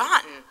I've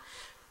forgotten?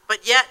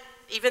 But yet,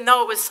 even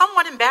though it was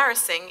somewhat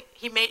embarrassing,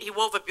 he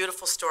wove a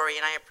beautiful story,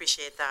 and I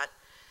appreciate that.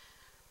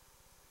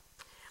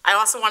 I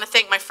also want to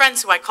thank my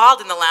friends who I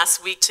called in the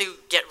last week to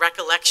get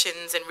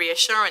recollections and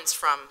reassurance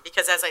from,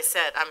 because as I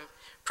said, I'm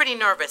pretty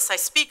nervous. I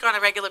speak on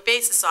a regular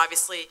basis,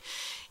 obviously,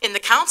 in the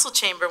council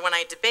chamber when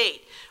I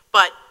debate,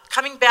 but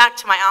coming back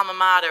to my alma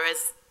mater,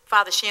 as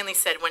Father Shanley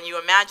said, when you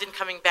imagine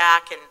coming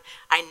back, and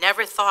I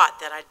never thought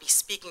that I'd be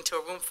speaking to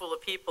a room full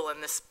of people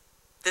in this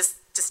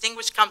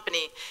distinguished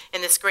company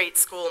in this great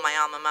school, my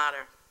alma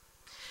mater.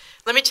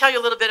 Let me tell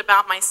you a little bit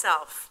about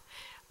myself.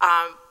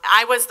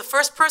 I was the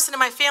first person in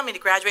my family to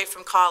graduate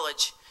from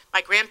college.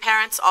 My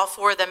grandparents, all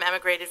four of them,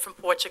 emigrated from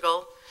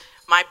Portugal.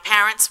 My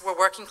parents were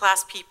working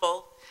class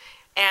people,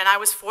 and I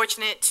was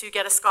fortunate to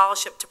get a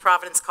scholarship to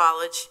Providence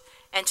College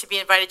and to be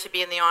invited to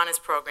be in the honors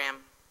program.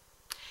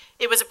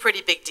 it was a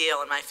pretty big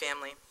deal in my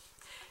family.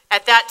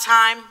 At that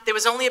time, there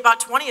was only about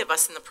 20 of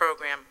us in the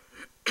program.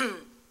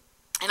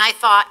 And I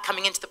thought,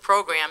 coming into the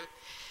program,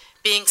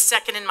 being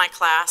second in my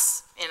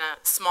class in a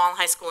small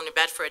high school in New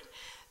Bedford,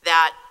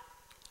 that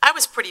I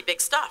was pretty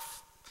big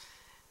stuff.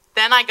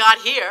 Then I got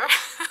here,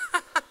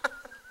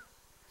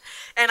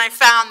 and I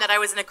found that I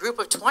was in a group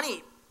of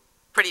 20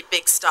 pretty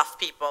big stuff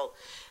people.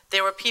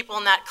 There were people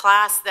in that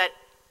class that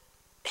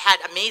had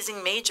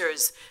amazing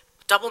majors,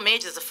 double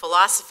majors of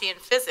philosophy and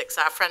physics,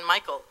 our friend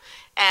Michael,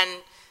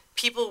 and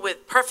people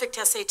with perfect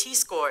SAT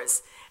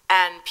scores,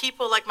 and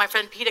people like my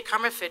friend Peter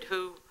Comerford,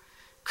 who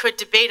could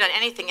debate on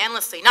anything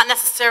endlessly. Not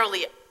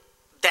necessarily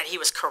that he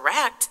was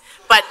correct,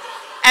 but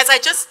as I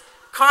just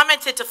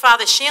commented to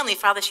Father Shanley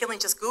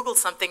just Googled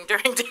something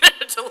during dinner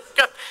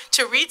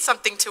to read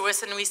something to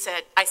us, and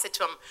I said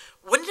to him,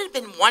 wouldn't it have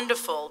been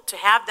wonderful to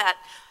have that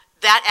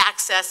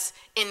access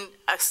in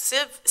a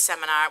Civ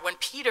seminar when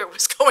Peter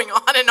was going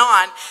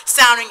on,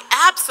 sounding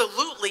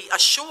absolutely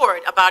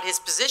assured about his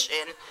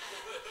position,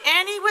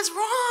 and he was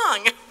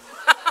wrong.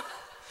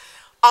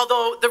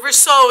 Although the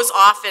Rousseaus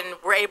often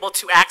were able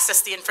to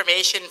access the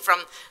information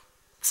from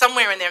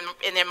somewhere in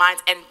their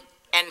minds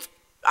and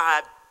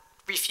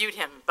refute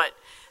him, but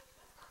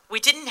we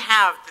didn't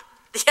have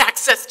the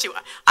access to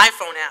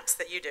iPhone apps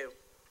that you do.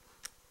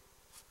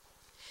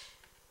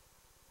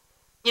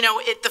 You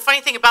know, the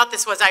funny thing about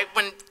this was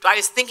when I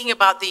was thinking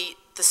about the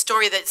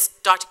story that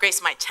Dr.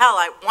 Grace might tell,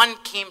 one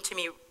came to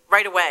me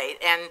right away.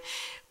 And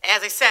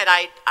as I said,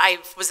 I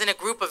was in a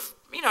group of,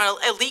 you know,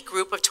 an elite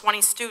group of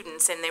 20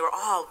 students, and they were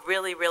all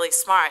really, really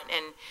smart.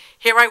 And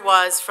here I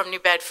was from New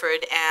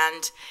Bedford,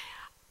 and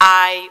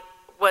I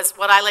was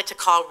what I like to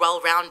call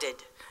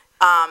well-rounded.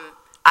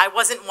 I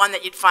wasn't one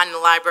that you'd find in the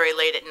library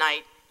late at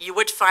night. You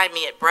would find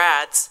me at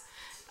Brad's.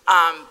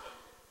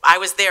 I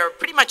was there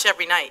pretty much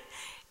every night.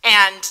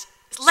 And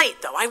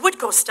late, though. I would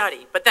go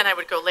study, but then I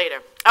would go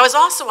later. I was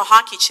also a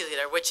hockey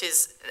cheerleader, which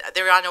is,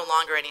 there are no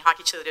longer any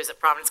hockey cheerleaders at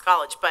Providence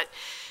College, but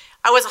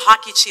I was a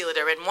hockey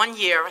cheerleader, and one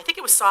year, I think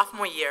it was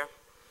sophomore year,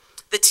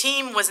 the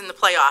team was in the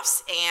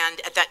playoffs,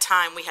 and at that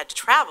time we had to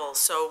travel,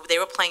 so they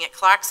were playing at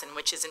Clarkson,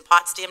 which is in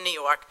Potsdam, New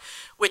York,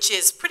 which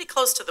is pretty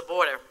close to the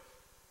border.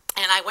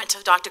 And I went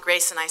to Dr.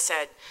 Grace and I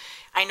said,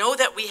 I know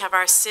that we have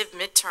our Civ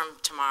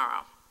midterm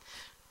tomorrow,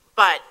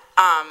 but,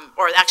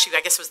 or actually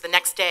I guess it was the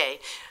next day,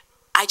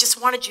 I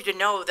just wanted you to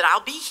know that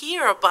I'll be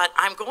here, but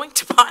I'm going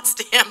to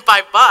Potsdam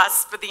by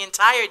bus for the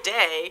entire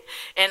day,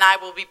 and I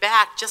will be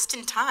back just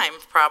in time,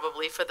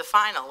 probably, for the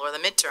final or the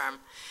midterm.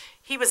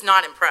 He was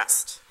not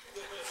impressed.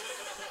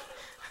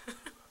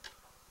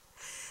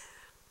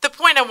 The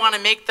point I want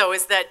to make, though,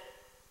 is that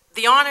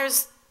the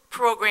honors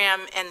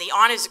program and the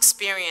honors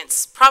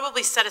experience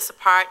probably set us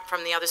apart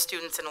from the other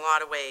students in a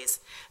lot of ways.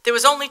 There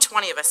was only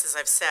 20 of us, as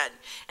I've said,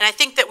 and I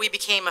think that we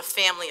became a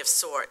family of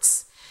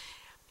sorts.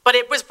 But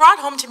it was brought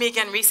home to me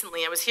again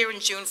recently. I was here in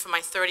June for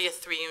my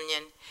 30th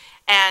reunion,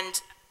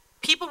 and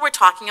people were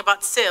talking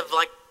about Civ,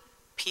 like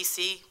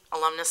PC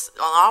alumnus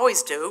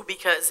always do,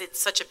 because it's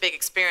such a big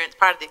experience,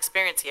 part of the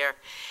experience here.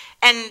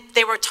 And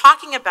they were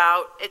talking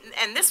about,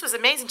 and this was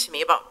amazing to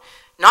me, about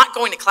not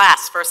going to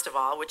class, first of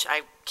all, which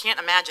I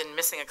can't imagine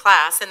missing a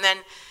class, and then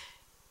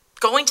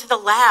going to the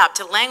lab,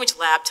 to language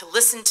lab, to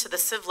listen to the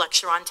Civ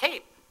lecture on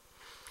tape.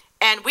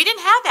 And we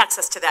didn't have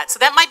access to that. So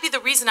that might be the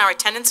reason our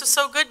attendance was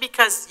so good,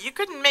 because you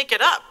couldn't make it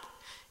up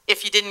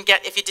if you didn't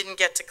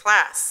get to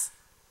class.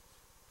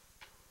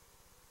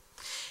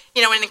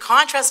 You know, and in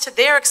contrast to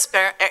their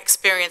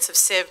experience of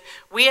Civ,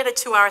 we had a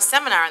 2-hour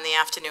seminar in the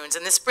afternoons,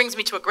 and this brings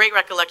me to a great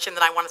recollection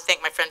that I want to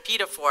thank my friend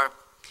Peter for.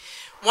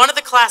 One of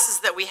the classes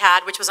that we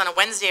had, which was on a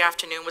Wednesday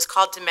afternoon, was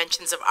called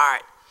Dimensions of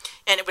Art,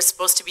 and it was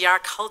supposed to be our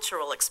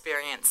cultural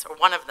experience, or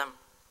one of them.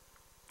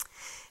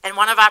 And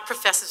one of our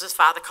professors was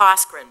Father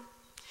Coskren.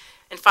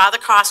 And Father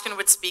Coskren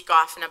would speak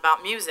often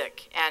about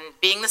music, and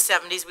being the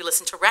 70s, we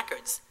listened to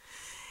records.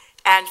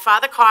 And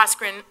Father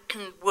Coskren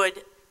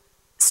would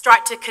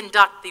start to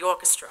conduct the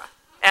orchestra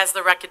as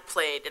the record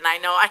played, and I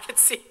know I could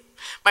see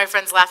my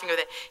friends laughing with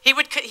it. He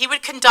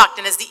would conduct,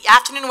 and as the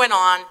afternoon went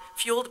on,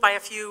 fueled by a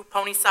few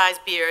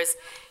pony-sized beers,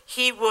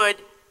 he would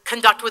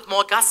conduct with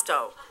more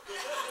gusto.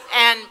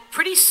 And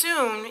pretty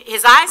soon,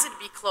 his eyes would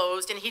be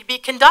closed, and he'd be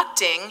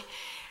conducting,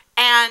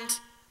 and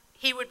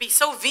he would be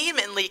so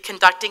vehemently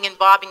conducting and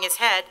bobbing his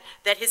head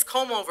that his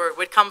comb-over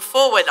would come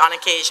forward on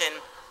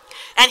occasion.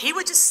 And he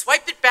would just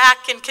swipe it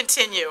back and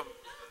continue.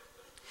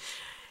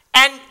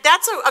 And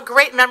that's a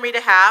great memory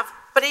to have,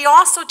 but he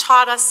also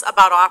taught us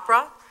about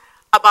opera,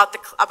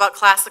 about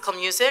classical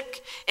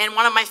music, and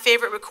one of my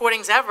favorite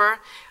recordings ever,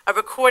 a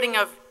recording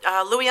of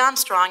Louis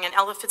Armstrong and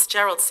Ella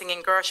Fitzgerald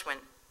singing Gershwin.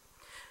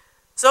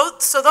 So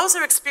those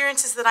are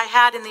experiences that I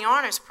had in the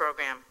honors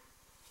program,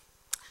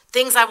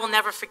 things I will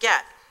never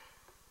forget.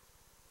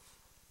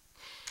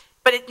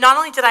 But not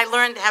only did I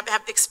learn to have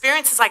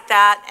experiences like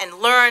that and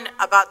learn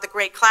about the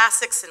great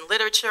classics and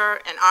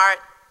literature and art,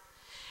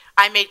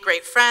 I made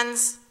great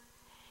friends,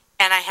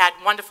 and I had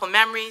wonderful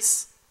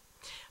memories.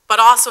 But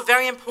also,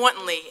 very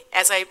importantly,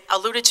 as I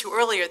alluded to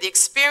earlier, the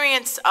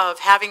experience of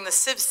having the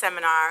Civ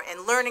seminar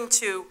and learning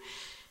to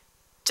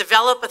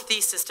develop a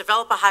thesis,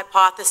 develop a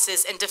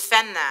hypothesis, and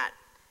defend that,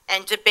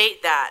 and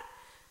debate that,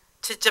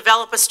 to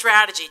develop a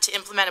strategy, to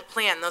implement a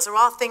plan. Those are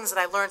all things that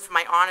I learned from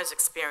my honors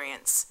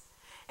experience.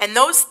 And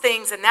those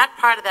things, and that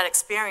part of that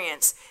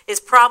experience, is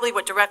probably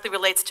what directly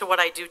relates to what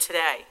I do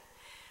today.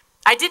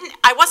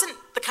 I wasn't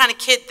the kind of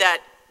kid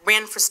that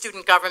ran for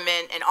student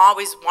government and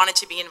always wanted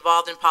to be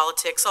involved in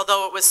politics,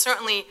 although it was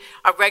certainly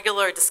a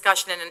regular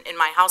discussion in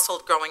my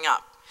household growing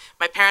up.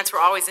 My parents were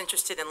always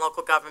interested in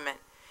local government.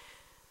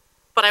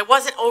 But I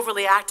wasn't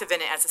overly active in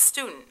it as a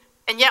student.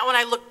 And yet when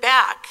I look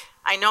back,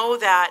 I know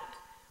that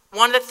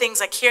one of the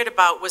things I cared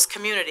about was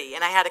community,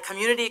 and I had a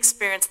community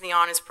experience in the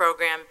honors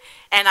program,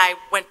 and I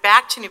went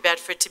back to New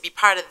Bedford to be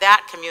part of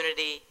that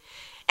community,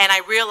 and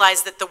I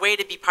realized that the way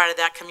to be part of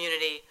that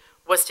community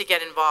was to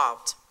get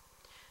involved.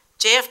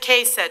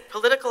 JFK said,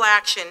 political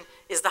action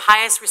is the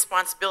highest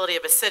responsibility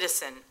of a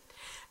citizen.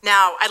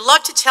 Now, I'd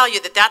love to tell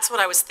you that that's what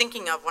I was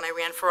thinking of when I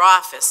ran for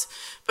office,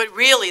 but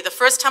really, the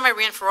first time I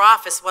ran for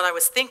office, what I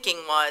was thinking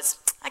was,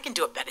 I can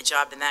do a better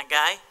job than that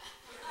guy.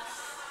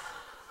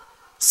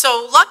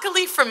 So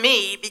luckily for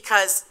me,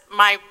 because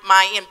my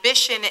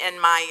ambition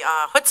and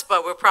my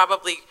chutzpah were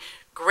probably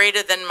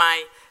greater than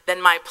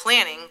my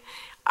planning,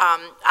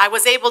 I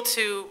was able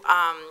to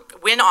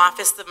win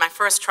office my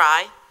first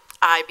try.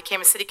 I became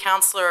a city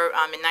councilor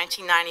in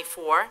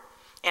 1994,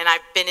 and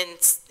I've been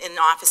in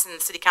office in the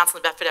city council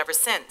in Bedford ever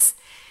since.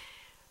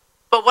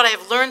 But what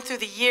I've learned through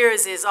the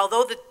years is,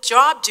 although the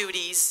job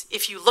duties,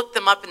 if you look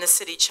them up in the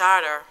city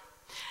charter,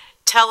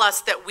 tell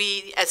us that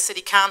we as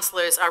city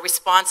councilors are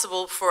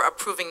responsible for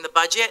approving the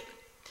budget,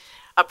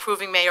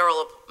 approving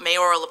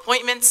mayoral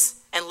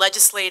appointments, and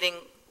legislating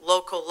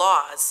local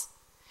laws.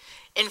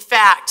 In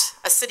fact,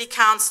 a city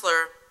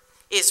councilor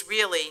is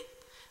really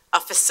a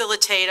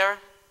facilitator,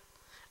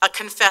 a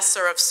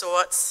confessor of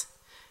sorts,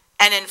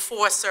 an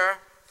enforcer,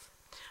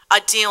 a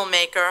deal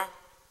maker,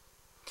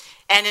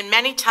 and in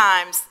many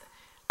times,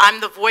 I'm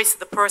the voice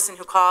of the person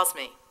who calls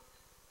me.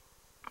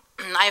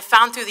 I have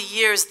found through the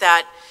years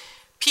that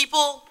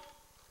people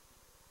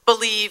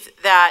believe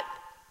that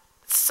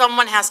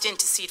someone has to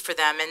intercede for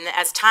them, and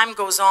as time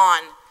goes on,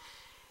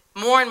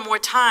 more and more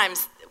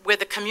times where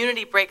the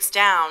community breaks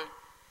down,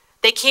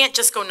 they can't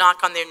just go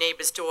knock on their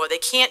neighbor's door. They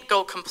can't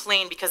go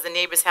complain because the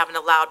neighbor's having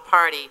a loud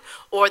party,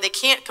 or they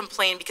can't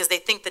complain because they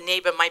think the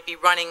neighbor might be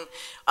running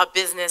a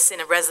business in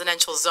a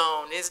residential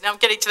zone. I'm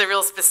getting to the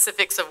real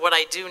specifics of what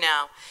I do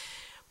now.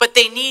 But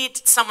they need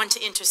someone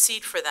to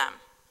intercede for them.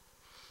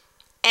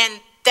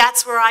 And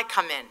that's where I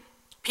come in.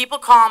 People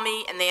call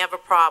me and they have a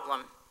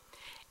problem.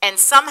 And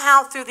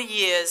somehow through the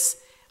years,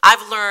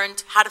 I've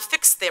learned how to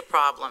fix their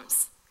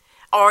problems,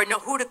 or know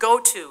who to go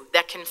to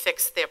that can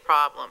fix their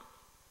problem.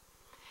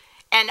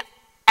 And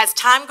as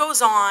time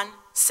goes on,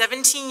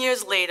 17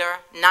 years later,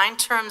 9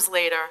 terms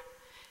later,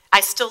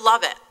 I still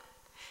love it.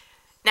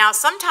 Now,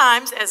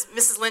 sometimes, as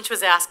Mrs. Lynch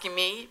was asking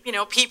me,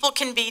 people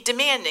can be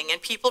demanding, and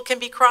people can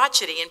be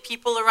crotchety, and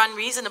people are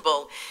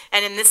unreasonable.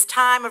 And in this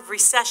time of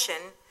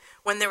recession,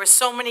 when there are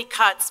so many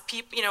cuts,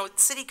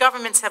 city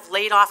governments have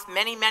laid off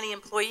many, many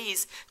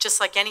employees, just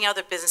like any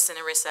other business in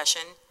a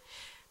recession.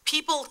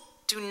 People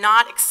do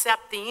not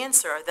accept the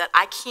answer that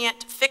I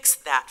can't fix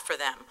that for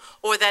them,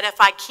 or that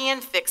if I can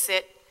fix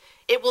it,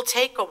 it will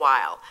take a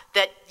while.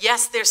 That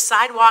yes, their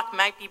sidewalk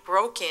might be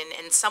broken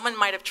and someone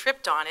might have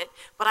tripped on it,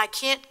 but I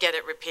can't get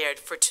it repaired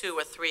for 2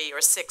 or 3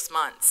 or 6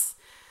 months.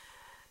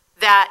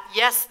 That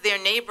yes,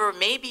 their neighbor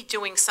may be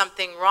doing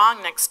something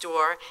wrong next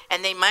door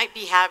and they might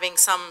be having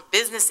some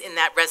business in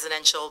that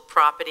residential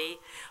property,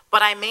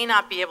 but I may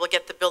not be able to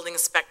get the building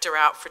inspector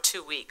out for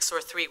 2 weeks or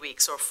 3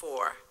 weeks or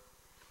 4.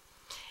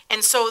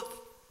 And so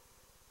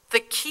the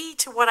key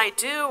to what I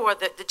do, or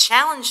the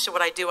challenge to what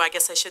I do, I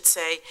guess I should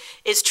say,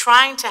 is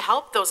trying to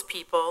help those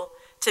people,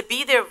 to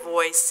be their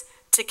voice,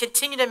 to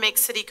continue to make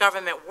city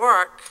government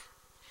work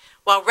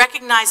while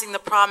recognizing the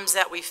problems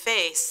that we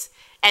face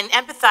and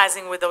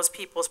empathizing with those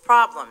people's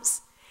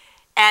problems.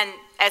 And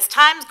as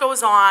time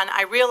goes on,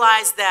 I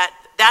realize that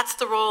that's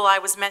the role I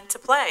was meant to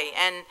play.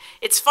 And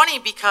it's funny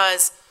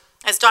because,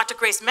 as Dr.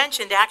 Grace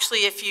mentioned,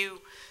 actually if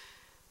you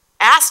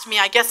asked me,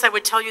 I guess I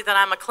would tell you that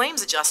I'm a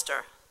claims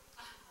adjuster.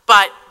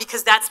 But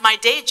because that's my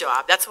day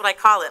job, that's what I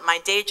call it, my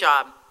day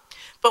job.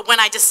 But when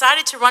I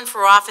decided to run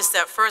for office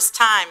that first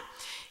time,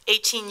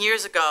 18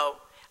 years ago,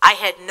 I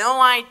had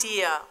no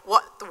idea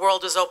what the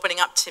world was opening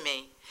up to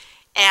me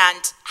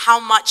and how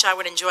much I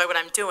would enjoy what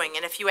I'm doing.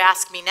 And if you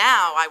ask me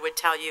now, I would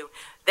tell you,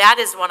 that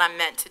is what I'm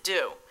meant to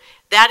do.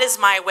 That is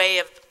my way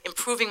of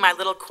improving my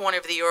little corner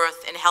of the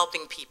earth and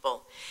helping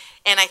people.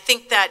 And I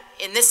think that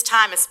in this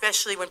time,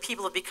 especially when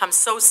people have become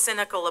so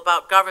cynical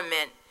about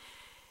government,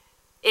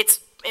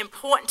 it's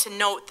important to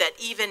note that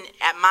even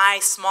at my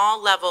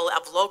small level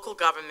of local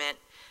government,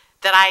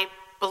 that I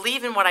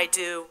believe in what I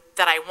do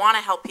that I want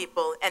to help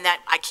people, and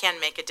that I can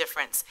make a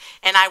difference.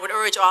 And I would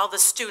urge all the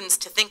students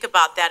to think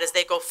about that as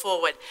they go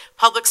forward.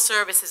 Public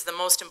service is the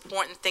most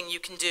important thing you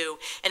can do,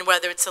 and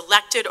whether it's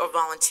elected or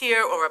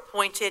volunteer or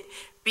appointed,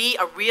 be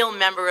a real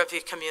member of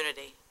your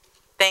community.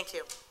 Thank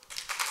you.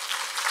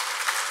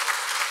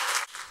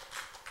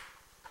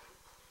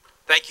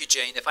 Thank you,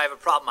 Jane. If I have a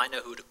problem, I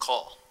know who to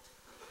call.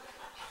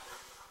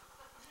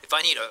 If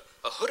I need a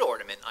hood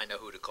ornament, I know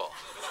who to call.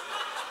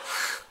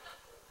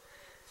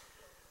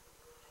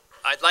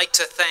 I'd like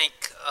to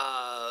thank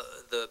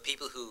the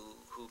people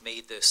who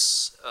made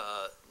this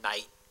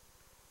night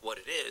what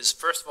it is.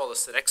 First of all, the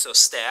Sodexo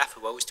staff,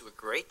 who always do a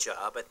great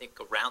job. I think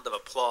a round of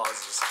applause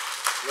is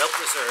well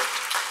deserved.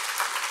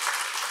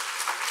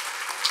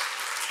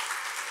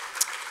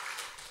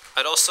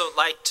 I'd also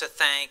like to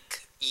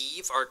thank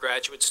Eve, our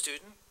graduate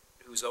student,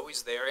 who's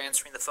always there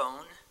answering the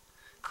phone,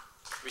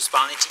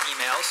 responding to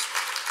emails.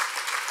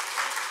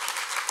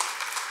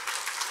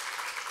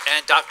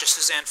 And Dr.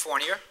 Suzanne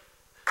Fournier,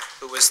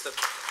 who was the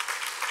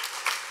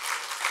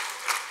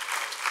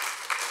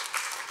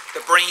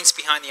brains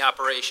behind the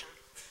operation.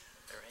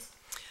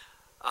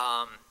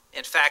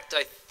 In fact,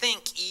 I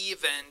think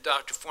Eve and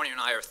Dr. Fournier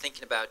and I are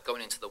thinking about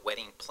going into the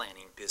wedding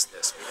planning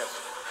business. We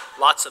have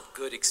lots of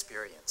good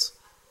experience.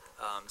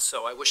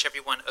 So I wish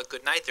everyone a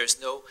good night. There's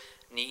no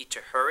need to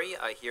hurry.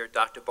 I hear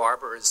Dr.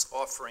 Barber is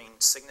offering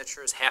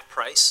signatures half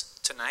price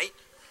tonight.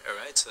 All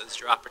right, so this is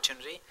your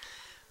opportunity.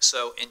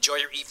 So enjoy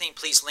your evening.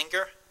 Please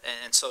linger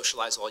and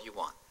socialize all you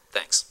want.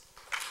 Thanks.